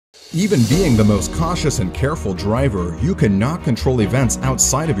Even being the most cautious and careful driver, you cannot control events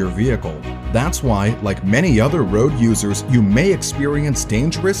outside of your vehicle. That's why, like many other road users, you may experience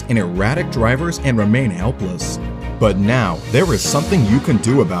dangerous and erratic drivers and remain helpless. But now, there is something you can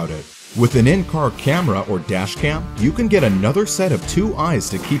do about it. With an in-car camera or dash cam, you can get another set of two eyes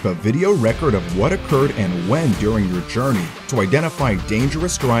to keep a video record of what occurred and when during your journey to identify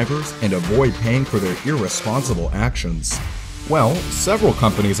dangerous drivers and avoid paying for their irresponsible actions. Well, several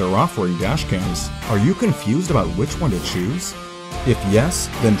companies are offering dash cams. Are you confused about which one to choose? If yes,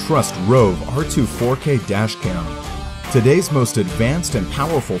 then trust Rove R2-4K dash cam. Today's most advanced and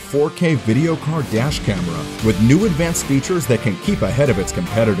powerful 4K video car dash camera with new advanced features that can keep ahead of its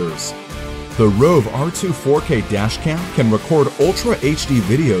competitors. The Rove R2-4K dash cam can record Ultra HD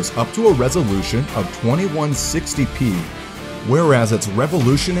videos up to a resolution of 2160p, whereas its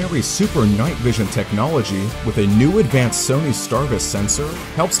revolutionary Super Night Vision technology with a new advanced Sony Starvis sensor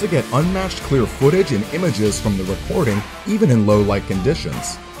helps to get unmatched clear footage and images from the recording even in low light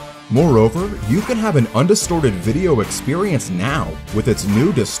conditions. Moreover, you can have an undistorted video experience now with its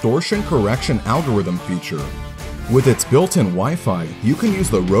new distortion correction algorithm feature. With its built-in Wi-Fi, you can use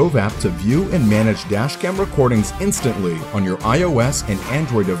the Rove app to view and manage dashcam recordings instantly on your iOS and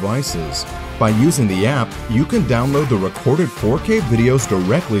Android devices. By using the app, you can download the recorded 4K videos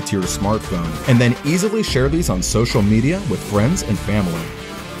directly to your smartphone and then easily share these on social media with friends and family.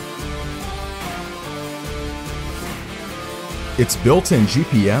 Its built-in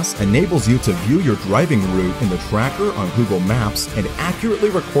GPS enables you to view your driving route in the tracker on Google Maps and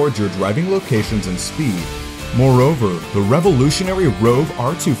accurately record your driving locations and speed. Moreover, the revolutionary Rove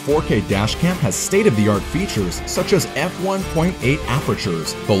R2-4K dashcam has state-of-the-art features such as f1.8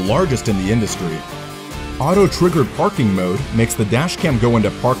 apertures, the largest in the industry. Auto-triggered parking mode makes the dashcam go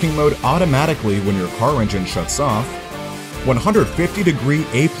into parking mode automatically when your car engine shuts off. 150-degree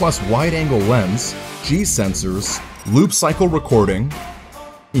A+ wide-angle lens, G sensors, loop cycle recording,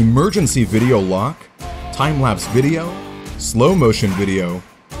 emergency video lock, time-lapse video, slow-motion video,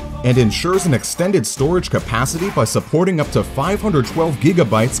 and ensures an extended storage capacity by supporting up to 512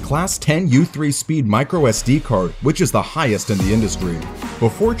 GB Class 10 U3 speed microSD card, which is the highest in the industry.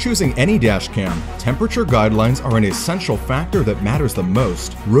 Before choosing any dashcam, temperature guidelines are an essential factor that matters the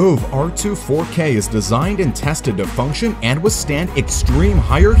most. Rove R2-4K is designed and tested to function and withstand extreme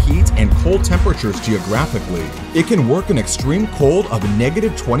higher heat and cold temperatures geographically. It can work in extreme cold of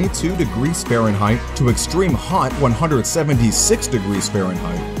 -22 degrees Fahrenheit to extreme hot 176 degrees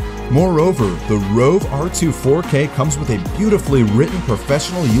Fahrenheit. Moreover, the Rove R2-4K comes with a beautifully written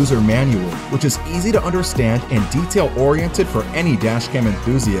professional user manual, which is easy to understand and detail-oriented for any dashcam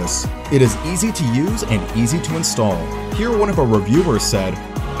enthusiasts. It is easy to use and easy to install. Here one of our reviewers said,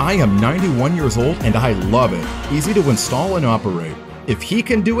 "I am 91 years old and I love it. Easy to install and operate. If he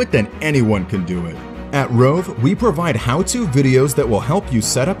can do it, then anyone can do it." At Rove, we provide how-to videos that will help you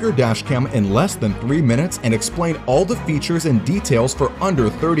set up your dashcam in less than 3 minutes and explain all the features and details for under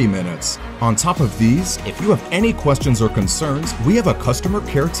 30 minutes. On top of these, if you have any questions or concerns, we have a customer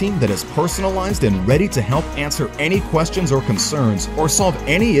care team that is personalized and ready to help answer any questions or concerns or solve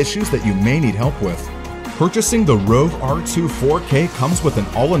any issues that you may need help with. Purchasing the Rove R2-4K comes with an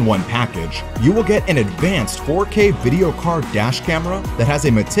all-in-one package. You will get an advanced 4K video car dash camera that has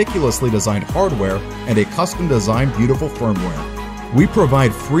a meticulously designed hardware and a custom-designed beautiful firmware. We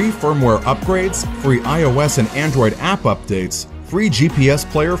provide free firmware upgrades, free iOS and Android app updates, free GPS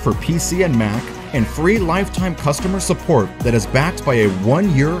player for PC and Mac, and free lifetime customer support that is backed by a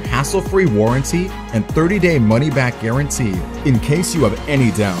 1-year hassle-free warranty and 30-day money-back guarantee in case you have any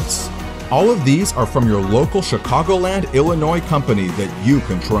doubts. All of these are from your local Chicagoland, Illinois company that you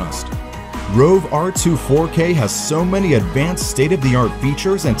can trust. Rove R2-4K has so many advanced state-of-the-art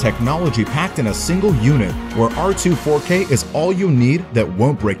features and technology packed in a single unit, where R2-4K is all you need that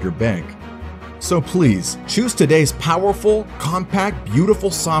won't break your bank. So please, choose today's powerful, compact,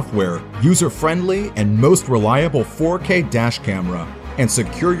 beautiful software, user-friendly, and most reliable 4K dash camera, and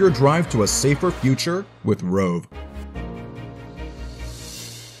secure your drive to a safer future with Rove.